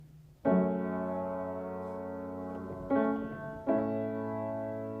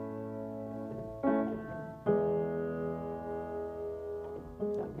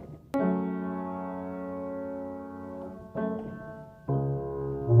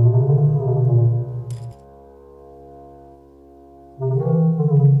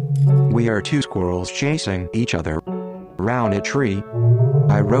We are two squirrels chasing each other round a tree.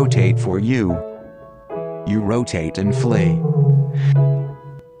 I rotate for you. You rotate and flee.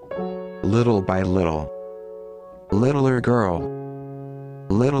 Little by little. Littler girl.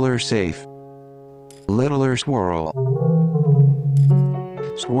 Littler safe. Littler squirrel.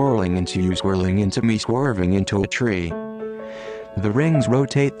 Swirling into you, swirling into me, swerving into a tree. The rings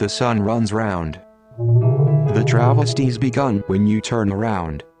rotate, the sun runs round. The travesty's begun when you turn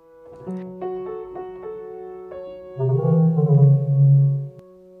around.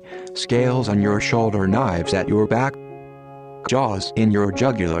 Scales on your shoulder, knives at your back, jaws in your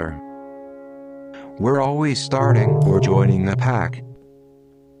jugular. We're always starting or joining the pack.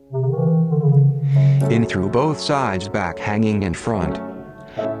 In through both sides, back hanging in front.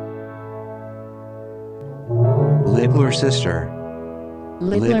 Littler sister.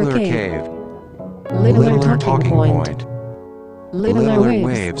 Littler cave. Littler talking point. Littler Littler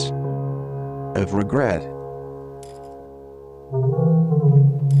waves of regret.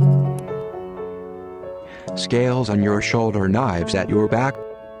 Scales on your shoulder, knives at your back,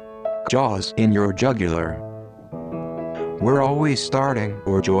 jaws in your jugular. We're always starting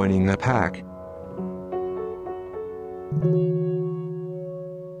or joining the pack.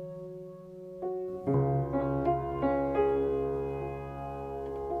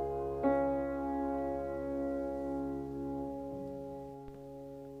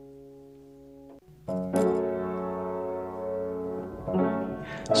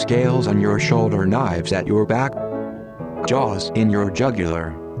 Scales on your shoulder, knives at your back, jaws in your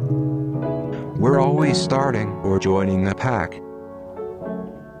jugular. We're always starting or joining the pack.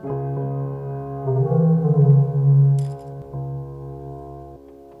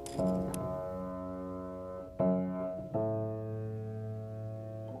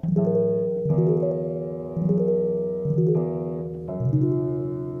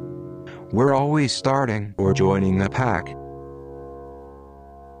 We're always starting or joining the pack.